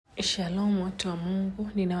Shalom watu wa Mungu,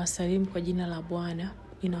 ninawasalimu kwa jina la Bwana.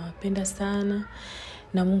 Ninawapenda sana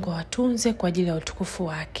na Mungu awatunze kwa ajili ya utukufu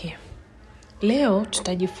wake. Leo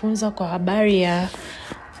tutajifunza kwa habari ya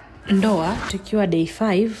ndoa tukiwa day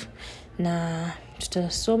 5 na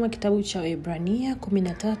tutasoma kitabu cha Waebrania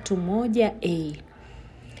 13:1a.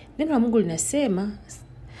 Neno la Mungu linasema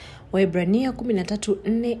Waebrania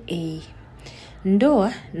 13:4a.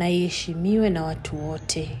 Ndoa na iheshimiwe na watu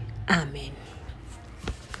wote. Amen.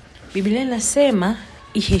 Biblia inasema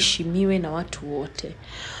iheshimiwe na watu wote.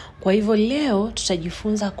 Kwa hivyo leo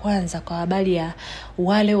tutajifunza kwanza kwa habari ya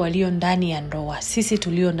wale walio ndani ya ndoa. Sisi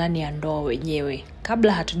tulio ndani ya ndoa wenyewe.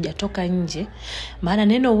 Kabla hatujatoka nje, maana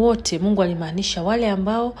neno wote Mungu alimaanisha wale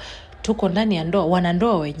ambao tuko ndani ya ndoa,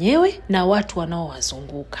 wanandoa wenyewe na watu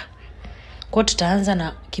wanaowazunguka. Kwa tutaanza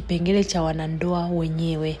na kipengele cha wanandoa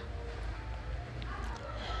wenyewe.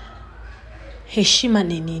 Heshima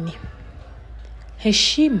ni nini?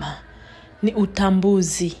 Heshima ni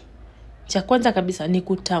utambuzi. Cha kwanza kabisa ni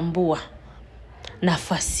kutambua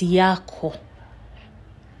nafasi yako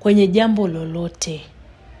kwenye jambo lolote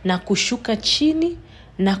na kushuka chini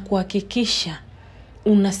na kuhakikisha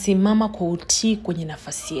unasimama kwa utii kwenye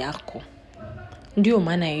nafasi yako. Ndio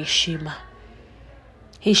maana ya heshima.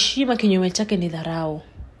 Heshima kinyume chake ni dharau.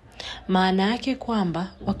 Maana yake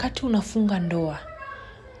kwamba wakati unafunga ndoa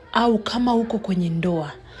au kama uko kwenye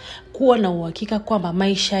ndoa, kuwa na uhakika kwamba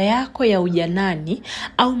maisha yako ya ujanani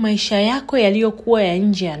au maisha yako yaliyokuwa ya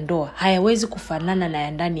nje ya ndoa hayawezi kufanana na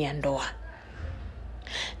ya ndani ya ndoa.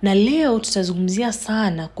 Na leo tutazungumzia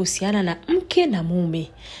sana kuhusiana na mke na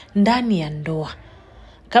mume ndani ya ndoa.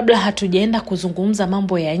 Kabla hatujaenda kuzungumza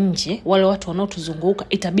mambo ya nje, wale watu wanaotuzunguka,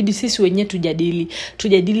 itabidi sisi wenyewe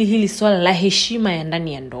tujadili hili swala la heshima ya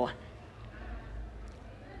ndani ya ndoa.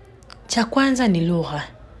 Cha kwanza ni lugha.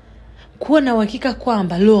 Kuwa na uhakika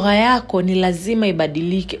kwamba lugha yako ni lazima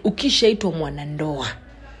ibadilike ukishaitwa mwanandoa.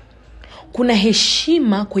 Kuna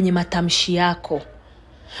heshima kwenye matamshi yako.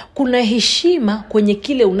 Kuna heshima kwenye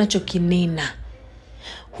kile unachokinena.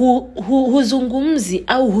 Huzungumzi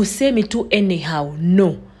au husemi tu anyhow.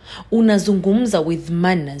 No. Unazungumza with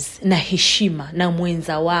manners na heshima na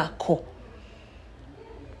mwenza wako.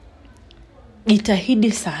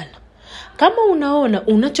 Jitahidi sana. Kama unaona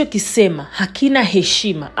unachokisema hakina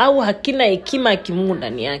heshima au hakina hekima ya kimungu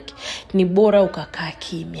ndani yake, ni bora ukakaa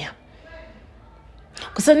kimya.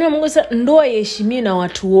 Kwa sababu Mungu anasema ndoa iheshimiwe na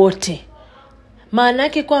watu wote. Maana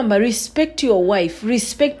yake kwamba respect your wife,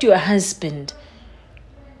 respect your husband.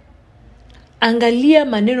 Angalia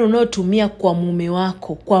maneno unayotumia kwa mume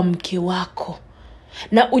wako, kwa mke wako.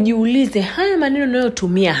 Na ujiulize, haya maneno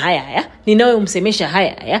ninayotumia haya, ninayomsemesha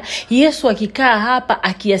haya, Yesu akikaa hapa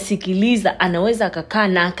akiyasikiliza, anaweza akakaa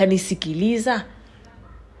na akanisikiliza?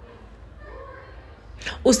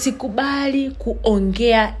 Usikubali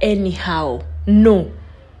kuongea anyhow. No.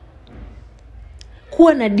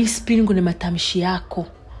 Kuwa na discipline kwenye matamshi yako.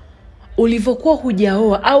 Ulivyokuwa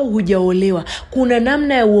hujaoa au hujaolewa, kuna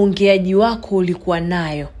namna ya uongeaji wako ulikuwa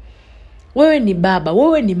nayo. Wewe ni baba,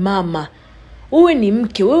 wewe ni mama, wewe ni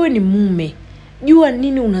mke, wewe ni mume. Jua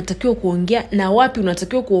nini unatakiwa kuongea na wapi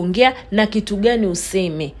unatakiwa kuongea na kitu gani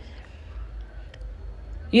useme.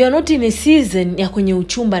 You are not in a season ya kwenye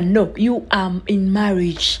uchumba. No, you are in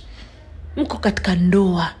marriage. Mko katika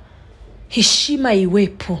ndoa. Heshima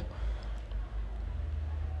iwepo.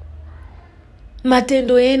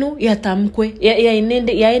 Matendo yenu yatamkwe,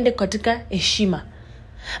 yaende katika heshima.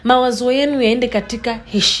 Mawazo yenu yaende katika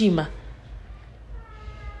heshima.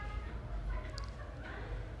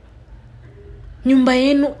 Nyumba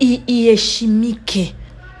yenu iheshimike.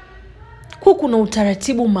 Kuna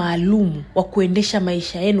utaratibu maalum wa kuendesha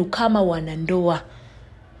maisha yenu kama wanandoa.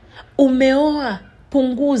 Umeoa,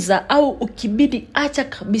 punguza au ukibidi acha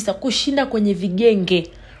kabisa kushinda kwenye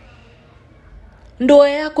vigenge. Ndoa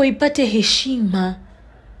yako ipate heshima.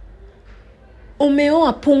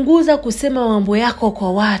 Umeoa, punguza kusema mambo yako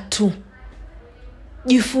kwa watu.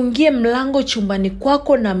 Jifungie mlango chumbani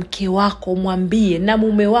kwako na mke wako, mwambie, na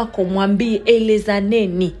mume wako mwambie,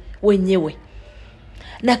 elezaneni wenyewe.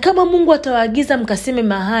 Na kama Mungu atawaagiza mkaseme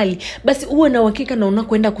mahali, basi uwe na uhakika na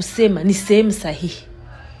unakoenda kusema ni sehemu sahihi.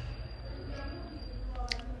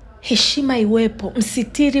 Heshima iwepo.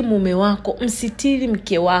 Msitiri mume wako, msitiri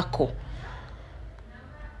mke wako.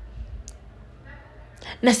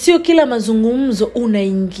 Na sio kila mazungumzo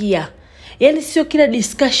unaingia. Yaani sio kila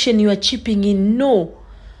discussion you are chipping in. No.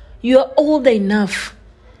 You are old enough.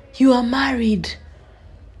 You are married.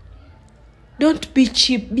 Don't be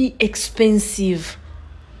cheap, be expensive.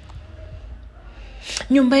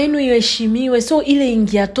 Nyumba yenu iheshimiwe. So ile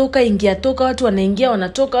ingia toka, watu wanaingia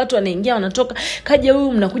wanatoka, watu wanaingia wanatoka. Kaja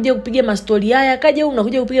huyu mnakuja kupiga mastori haya, kaja huyu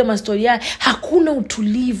mnakuja kupiga mastori haya. Hakuna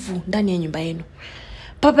utulivu ndani ya nyumba yenu.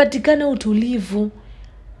 Papatikana utulivu.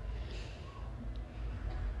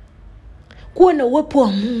 Kuwa na uwepo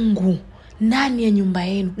wa Mungu ndani ya nyumba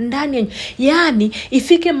yenu, yani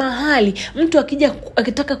ifike mahali mtu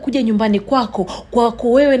akitaka kuja nyumbani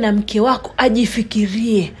kwako wewe na mke wako,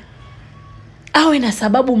 ajifikirie, awe na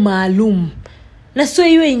sababu maalum, na sio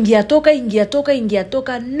iwe ingia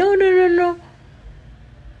toka. No.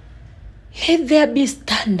 Let there be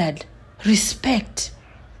standard, respect.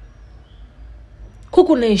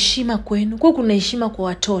 Kuna heshima kwenu, kuna heshima kwa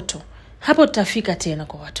watoto. Hapo tutafika tena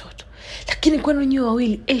kwa watoto. Lakini kwenu nyote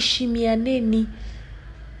wawili, heshimianeni.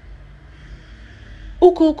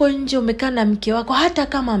 Uko nje umekaa na mke wako hata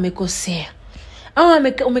kama amekosea, au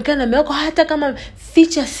umekaa na mume wako hata kama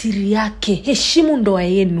ficha siri yake, heshimu ndoa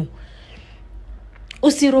yenu.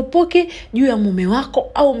 Usiropoke juu ya mume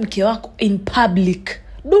wako au mke wako in public.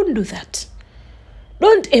 Don't do that.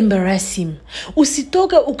 Don't embarrass him.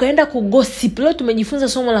 Usitoke ukaenda kugossip. Leo tumejifunza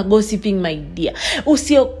somo la gossiping, my dear.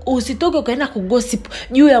 Usitoke ukaenda kugossip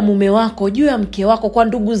juu ya mume wako, juu ya mke wako, kwa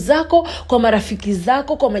ndugu zako, kwa marafiki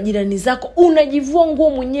zako, kwa majirani zako. Unajivua nguo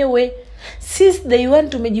mwenyewe. Since day one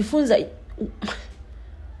tumejifunza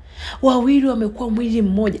wawili wamekuwa mwili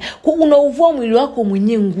mmoja. Unauvua mwili wako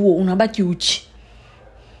mwenyewe nguo, unabaki uchi.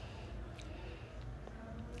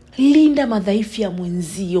 Linda madhaifu ya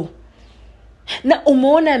mwenzio. Na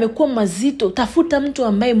umeona amekuwa mazito, tafuta mtu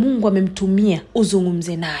ambaye Mungu amemtumia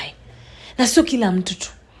uzungumze naye. Na sio kila mtu tu.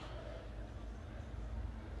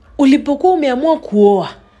 Ulipokuwa umeamua kuoa,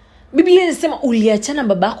 Biblia inasema uliachana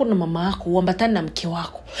babako na mama yako, uambatane na mke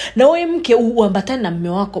wako. Na wewe mke uambatane na mume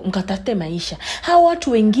wako, mkatafute maisha. Hao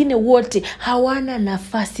watu wengine wote hawana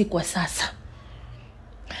nafasi kwa sasa.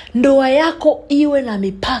 Ndoa yako iwe na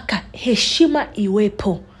mipaka, heshima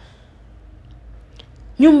iwepo.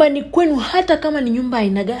 Nyumbani kwenu, hata kama ni nyumba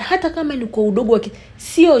aina gani, hata kama ni kwa udogo wake,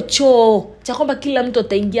 sio choo cha kwamba kila mtu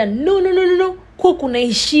ataingia. No. Kuna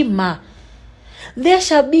heshima. There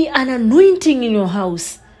shall be an anointing in your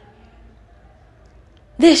house.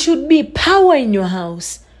 There should be power in your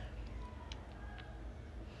house.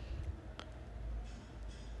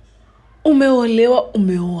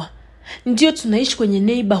 Umeoa. Ndio tunaishi kwenye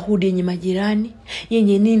neighborhood yenye majirani,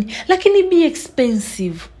 yenye nini, lakini be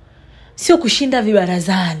expensive. Sio kushinda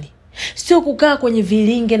vibarazani. Sio kukaa kwenye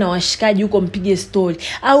vilinge na washikaji huko mpige story.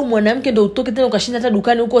 Au mwanamke ndo utoke tena ukashinda hata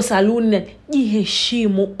dukani huko saluni.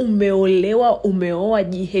 Jiheshimu. Umeoa,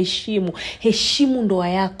 jiheshimu. Heshimu ndoa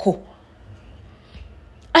yako.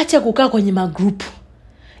 Acha kukaa kwenye magrupu.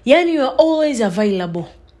 Yani you are always available.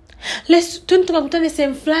 Twende tukakutane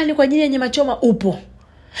sehemu fulani kwa ajili ya nyama choma, upo.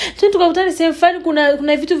 Twende tukakutane sehemu fulani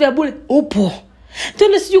kuna vitu vya bure, upo.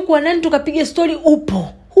 Twende siju kwa nani tukapige story, upo.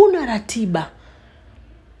 Huna ratiba.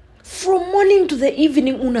 From morning to the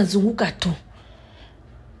evening unazunguka tu.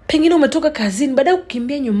 Pengine umetoka kazini, baada ya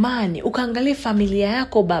kukimbia nyumbani, ukaangalia familia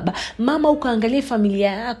yako, baba, mama, ukaangalia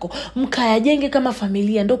familia yako, mkayajenge kama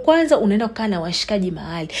familia. Ndo kwanza unaenda kukaa na washikaji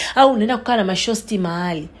mahali, au unaenda kukaa na mashosti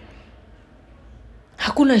mahali.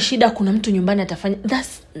 Hakuna shida, kuna mtu nyumbani atafanya.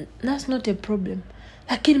 That's not a problem.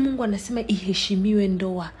 Lakini Mungu anasema iheshimiwe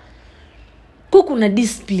ndoa. Kuna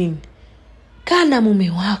discipline. Kaa na mume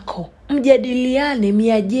wako, mjadiliane,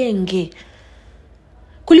 miajenge.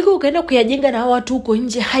 Kuliko ukaenda kuyajenga na watu huko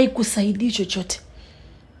nje, haikusaidii chochote.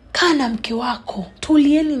 Kaa na mke wako,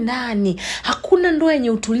 tulieni ndani. Hakuna ndoa yenye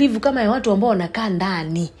utulivu kama ya watu ambao wanakaa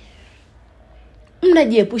ndani.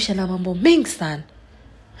 Mnajiepusha na mambo mengi sana.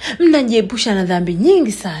 Mnajiepusha na dhambi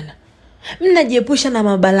nyingi sana. Mnajiepusha na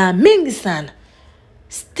mabalaa mengi sana.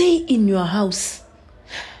 Stay in your house.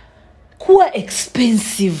 Kuwa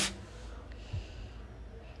expensive.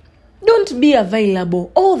 Don't be available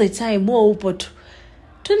all the time. Upo tu.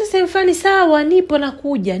 Tunasema fani sawa, nipo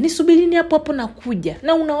nakuja. Nisubirini hapo nakuja.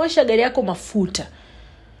 Na unawasha gari yako mafuta.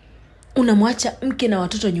 Unamwacha mke na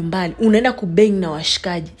watoto nyumbani. Unaenda kubang na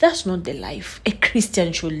washikaji. That's not the life a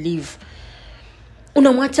Christian should live.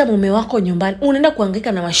 Unamwacha mume wako nyumbani. Unaenda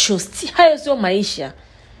kuhangaika na mashosti. Hayo sio maisha.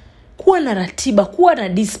 Kuwa na ratiba, kuwa na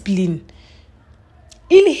discipline.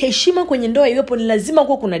 Ili heshima kwenye ndoa iwepo, ni lazima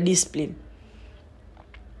kuwa kuna discipline.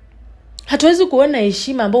 Hatuwezi kuona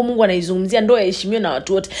heshima ambayo Mungu anaizungumzia ndoa heshimiwe na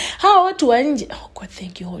watu wote. Hawa watu wa nje, oh God,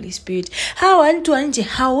 thank you Holy Spirit. Hawa watu wa nje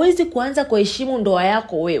hawezi kuanza kuheshimu ndoa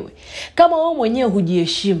yako wewe kama wewe mwenyewe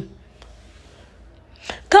hujiheshimu.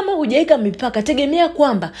 Kama hujaika mipaka, tegemea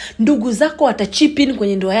kwamba ndugu zako watachip in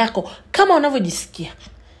kwenye ndoa yako kama wanavyojisikia.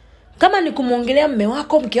 Kama ni kumuongelea mume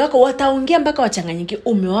wako, mke wako, wataongea mpaka wachanganyike.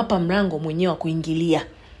 Umewapa mlango mwenyewe wa kuingilia.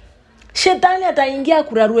 Shetani ataingia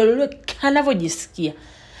kurarue anavyojisikia.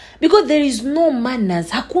 Because there is no manners.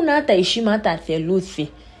 Hakuna hata heshima hata theluthi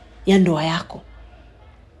ya ndoa yako.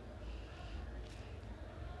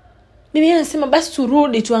 Biblia inasema basi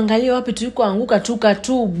turudi tuangalie wapi tulikoanguka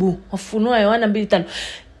tukatubu. Ufunuo Yohana 2:5.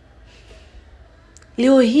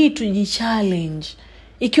 Leo hii tujichallenge.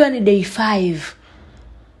 Ikiwa ni day 5.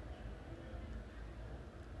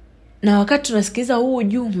 Na wakati tunasikiza huu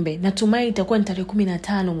ujumbe, natumai itakuwa ni tarehe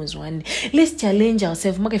 15 mwezi wa 4. Let's challenge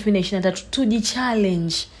ourselves mwaka 2023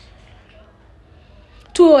 tujichallenge.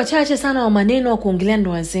 Tuwe wachache sana wa maneno wa kuongelea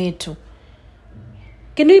ndoa zetu.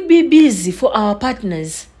 Can we be busy for our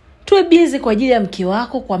partners? Tuwe busy kwa ajili ya mke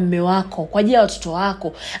wako, kwa mume wako, kwa ajili ya watoto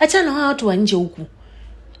wako. Achana na watu wa nje huku.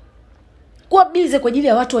 Kuwa busy kwa ajili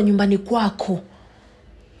ya watu wa nyumbani kwako.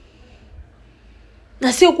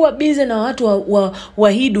 Na sio kuwa busy na watu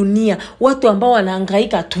wa hii dunia, watu ambao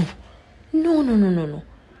wanahangaika tu. No.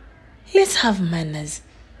 Let's have manners.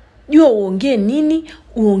 Jua uongee nini,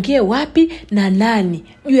 uongee wapi na nani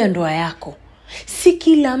juu ya ndoa yako. Si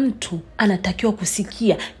kila mtu anatakiwa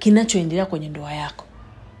kusikia kinachoendelea kwenye ndoa yako.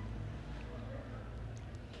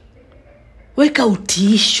 Weka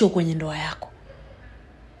utiisho kwenye ndoa yako.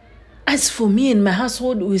 As for me and my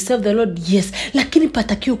household, we serve the Lord, yes. Lakini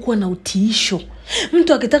patakiwa kuwa na utiisho.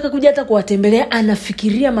 Mtu akitaka kuja hata kuwatembelea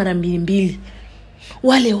anafikiria mara mbili.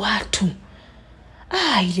 Wale watu.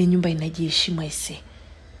 Ile nyumba inajiheshimu ise.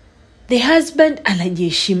 The husband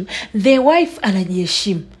anajiheshimu. The wife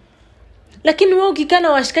anajiheshimu. Lakini wewe ukikana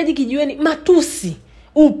washikaji kijiweni matusi.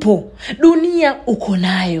 Upo. Dunia uko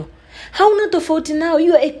nayo. Hauna tofauti nao.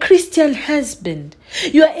 You are a Christian husband.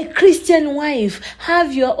 You are a Christian wife.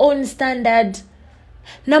 Have your own standard.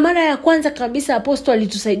 Na mara ya kwanza kabisa apostol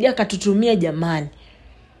alitusaidia akatutumia jamani.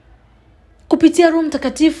 Kupitia Roho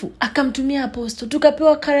Mtakatifu akamtumia apostol.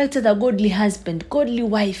 Tukapewa character the godly husband, godly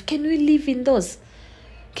wife. Can we live in those?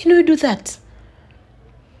 Can we do that?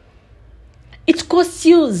 It costs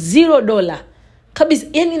you $0. Kabisa,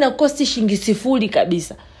 yani ina cost shilingi 0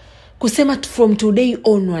 kabisa. Kusema from today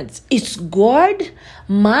onwards, it's God,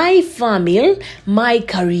 my family, my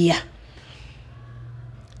career.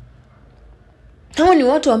 Hao ni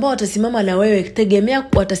watu ambao watasimama na wewe, tegemea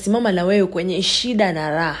watasimama na wewe kwenye shida na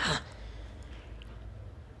raha.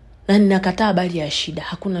 Na ninakataa habari ya shida,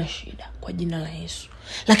 hakuna shida kwa jina la Yesu.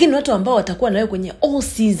 Lakini watu ambao watakuwa na wewe kwenye all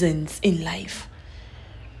seasons in life.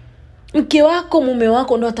 Mke wako, mume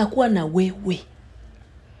wako ndio watakuwa na wewe.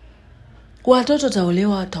 Watoto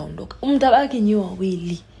taolewa, wataondoka. Mtabaki nyote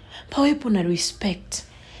wawili. Pawepo na respect.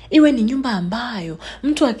 Iwe ni nyumba ambayo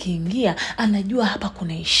mtu akiingia anajua hapa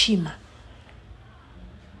kuna heshima.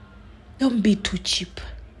 Don't be too cheap.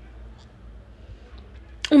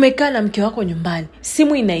 Umekaa na mke wako nyumbani,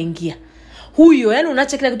 simu inaingia. Huyo, yani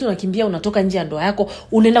unaacha kila kitu unakimbia, unatoka nje ya ndoa yako,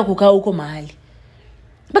 unaenda kukaa huko mahali.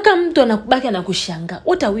 Mpaka mtu anakubaki anakushangaa.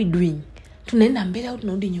 What are we doing? Tunaenda mbele au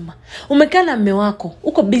tunarudi nyuma? Umekaa na mume wako,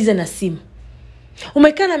 uko busy na simu.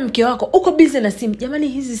 Umekaa na mke wako, uko busy na simu. Jamani,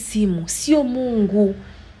 hizi simu sio Mungu.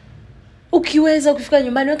 Ukiweza kufika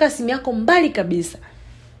nyumbani, weka simu yako mbali kabisa.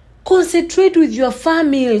 Concentrate with your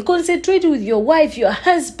family. Concentrate with your wife, your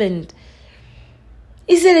husband.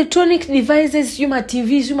 These electronic devices, your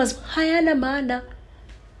TVs, hayana maana.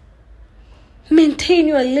 Maintain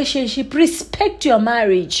your relationship. Respect your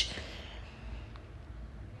marriage.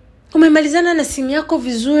 Umemalizana na simu yako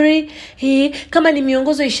vizuri. Kama ni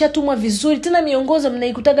miongozo ishatumwa vizuri. Tena miongozo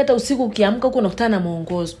mnaikutaga hata usiku ukiamka huko unakutana na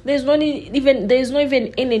muongozo. There is no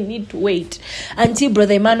even any need to wait until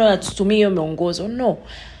Brother Emmanuel atutumie hiyo miongozo. No.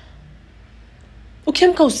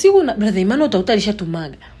 Ukiamka usiku na Brother Emmanuel utakuta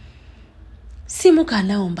alishatumaga. Simu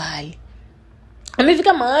kanao mbali.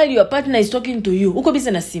 Amefika mahali your partner is talking to you. Uko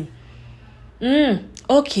busy na simu.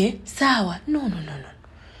 Okay, sawa. No.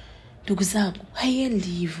 Ndugu zangu, haiendi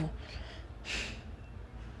hivyo.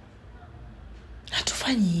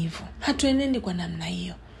 Hatufanyi hivyo. Hatuenendi kwa namna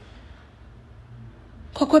hiyo.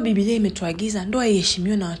 Kwa kuwa Biblia imetuagiza ndoa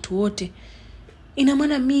iheshimiwe na watu wote. Ina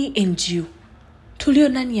maana me and you tulio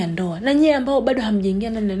ndani ya ndoa na nyie ambao bado hamjaingia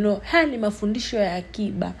ndani ya ndoa, haya ni mafundisho ya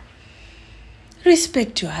akiba.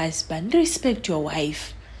 Respect your husband, respect your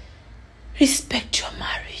wife. Respect your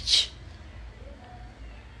marriage.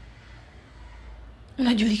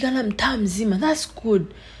 Unajulikana mtaa mzima, that's good.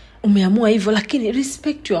 Umeamua hivyo, lakini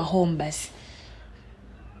respect your home basi.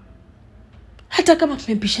 Hata kama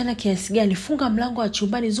tumepishana kiasi gani, funga mlango wa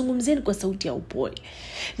chumbani, zungumzeni kwa sauti ya upole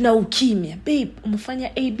na ukimya. Babe,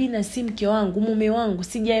 umefanya A, B na C mke wangu, mume wangu,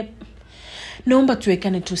 naomba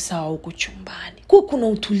tuwekane tu sawa huko chumbani. Kwa kuna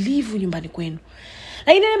utulivu nyumbani kwenu.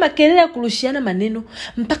 Lakini ile makelele ya kurushiana maneno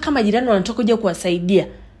mpaka majirani wanatoka kuja kuwasaidia.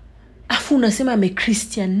 Afu unasema I'm a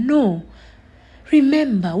Christian. No.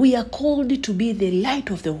 Remember, we are called to be the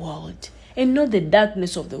light of the world and not the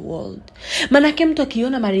darkness of the world. Manake mtu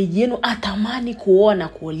akiona marriage yenu atamani kuoa na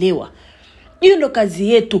kuolewa. Hiyo ndo kazi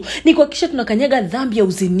yetu. Ni kuhakikisha tunakanyaga dhambi ya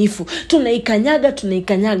uzinifu. Tunaikanyaga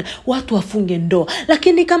watu wafunge ndoa.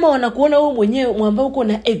 Lakini kama wanakuona wewe mwenyewe mwambao uko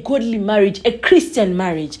na a godly marriage, a Christian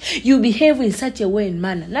marriage, you behave in such a way and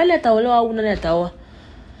manner. Nani ataolewa au nani ataoa?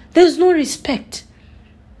 There's no respect.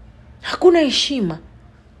 Hakuna heshima.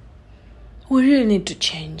 We really need to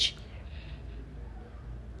change.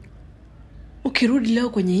 Ukirudi leo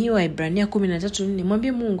kwenye hiyo Waebrania 13:4,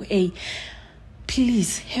 mwambie Mungu, hey,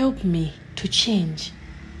 please help me to change.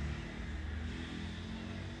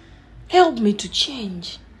 Help me to change.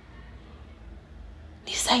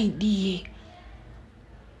 Nisaidie.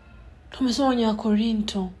 Tumesoma kwenye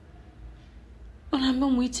Wakorinto. Unaambia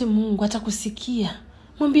muite Mungu atakusikia.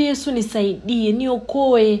 Mwambie Yesu nisaidie,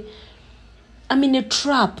 niokoe. I'm in a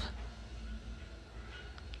trap.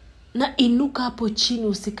 Na inuka hapo chini,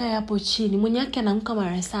 usikae hapo chini. Mwenye yake anaanguka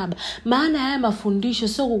mara 7. Maana haya mafundisho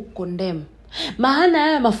sio kukondem. Maana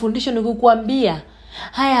haya mafundisho ni kukuambia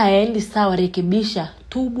haya hayaendi sawa, rekebisha,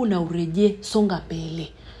 tubu na urejee, songa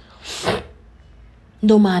mbele.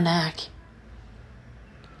 Ndo maana yake.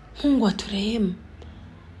 Mungu aturehemu.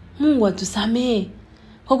 Mungu atusamee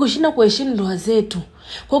kwa kushinda kuheshimu ndoa zetu.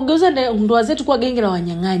 Kwa kugeuza ndoa zetu kuwa genge la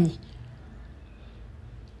wanyang'anyi.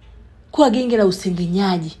 Kuwa genge la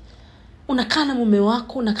usengenyaji. Unakaa na mume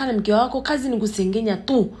wako, unakaa na mke wako, kazi ni kusengenya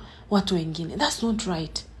tu watu wengine. That's not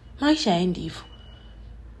right. Maisha haendi hivyo.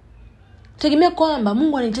 Tegemea kwamba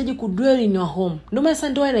Mungu anahitaji kudwell in your home. Ndio maana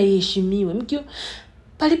ndoa inaheshimiwe. Mkio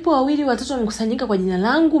palipo wawili watatu wamekusanyika kwa jina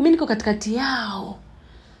langu, mimi niko katikati yao.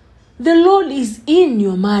 The Lord is in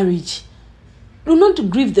your marriage. Do not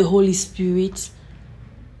grieve the Holy Spirit.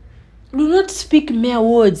 Do not speak mere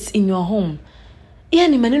words in your home.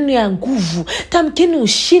 Ni maneno ya nguvu. Tamkeni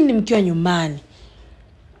ushindi mkiwa nyumbani.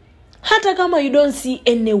 Hata kama you don't see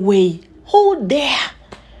any way, hold there.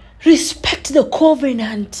 Respect the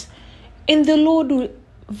covenant. And the Lord will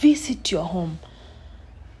visit your home.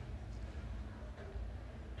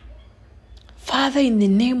 Father, in the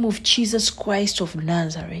name of Jesus Christ of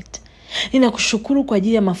Nazareth, ninakushukuru kwa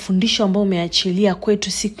ajili ya mafundisho ambayo umeachilia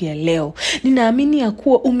kwetu siku ya leo. Ninaamini ya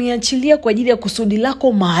kuwa umeachilia kwa ajili ya kusudi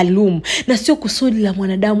lako maalum na sio kusudi la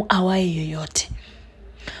mwanadamu awaye yoyote.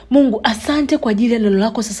 Mungu, asante kwa ajili ya neno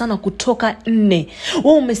lako sasa na Kutoka 4.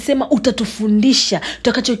 Wewe umesema utatufundisha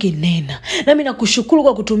tutakachokinena. Nami nakushukuru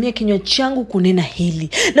kwa kutumia kinywa changu kunena hili.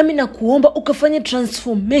 Nami nakuomba ukafanye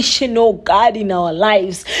transformation, oh God, in our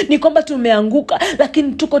lives. Ni kwamba tumeanguka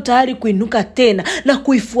lakini tuko tayari kuinuka tena na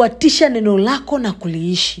kuifuatisha neno lako na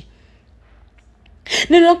kuliishi.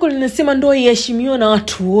 Neno lako linasema ndoa iheshimiwe na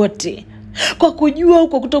watu wote. Kwa kujua au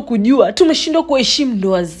kwa kutokujua tumeshindwa kuheshimu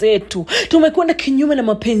ndoa zetu. Tumekwenda kinyume na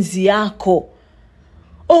mapenzi yako.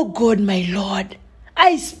 Oh God, my Lord,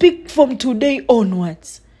 I speak from today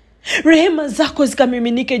onwards. Rehema zako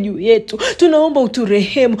zikamiminike juu yetu. Tunaomba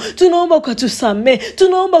uturehemu, tunaomba ukatusamee,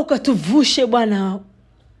 tunaomba ukatuvushe Bwana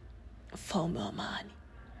Mfalme wa amani.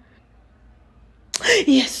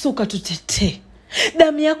 Yesu ukatutetee.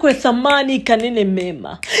 Damu yako ya thamani ikanene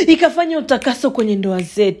mema, ikafanye utakaso kwenye ndoa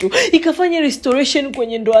zetu, ikafanye restoration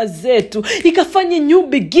kwenye ndoa zetu, ikafanye new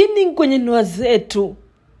beginning kwenye ndoa zetu.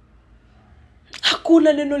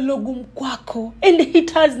 Hakuna neno lilogumu kwako, and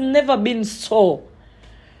it has never been so.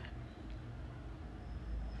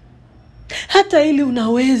 Hata ili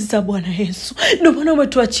unaweza Bwana Yesu. Ndio maana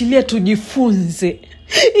umetuachilia tujifunze,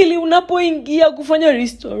 ili unapoingia kufanya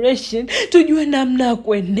restoration tujue namna ya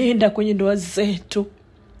kuenenda kwenye ndoa zetu.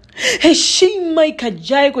 Heshima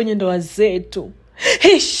ikajae kwenye ndoa zetu.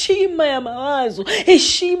 Heshima ya mawazo,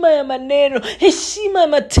 heshima ya maneno, heshima ya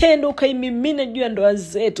matendo ukaimimina juu ya ndoa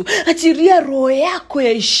zetu. Achilia roho yako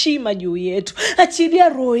ya heshima juu yetu. Achilia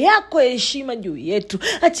roho yako ya heshima juu yetu.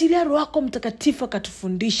 Achilia roho yako Mtakatifu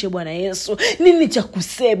akatufundishe Bwana Yesu nini cha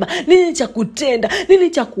kusema, nini cha kutenda, nini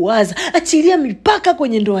cha kuwaza. Achilia mipaka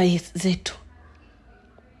kwenye ndoa zetu.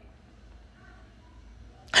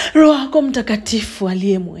 Roho yako Mtakatifu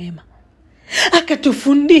aliye mwema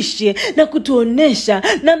akatufundishe na kutuonesha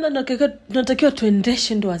namna tunatakiwa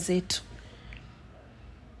tuendeshe ndoa zetu.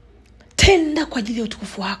 Tenda kwa ajili ya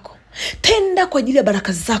utukufu wako. Tenda kwa ajili ya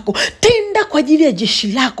baraka zako. Tenda kwa ajili ya jeshi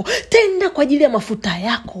lako. Tenda kwa ajili ya mafuta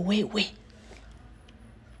yako wewe.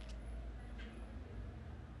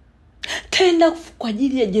 Tenda kwa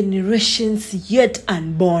ajili ya generations yet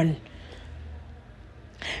unborn.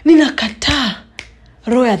 Ninakataa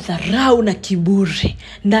roho ya dharau na kiburi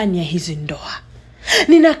ndani ya hizi ndoa.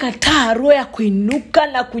 Ninakataa roho ya kuinuka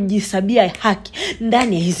na kujisabia haki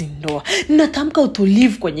ndani ya hizi ndoa. Ninatamka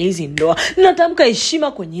utulivu kwenye hizi ndoa. Ninatamka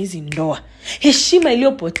heshima kwenye hizi ndoa. Heshima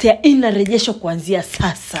iliyopotea inarejeshwa kuanzia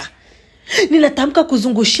sasa. Ninatamka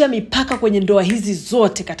kuzungushia mipaka kwenye ndoa hizi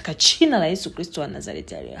zote katika jina la Yesu Kristo wa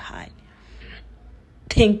Nazareti aliye hai.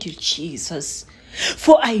 Thank you, Jesus,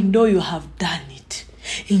 for I know you have done it.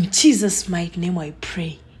 In Jesus' mighty name I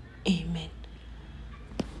pray. Amen.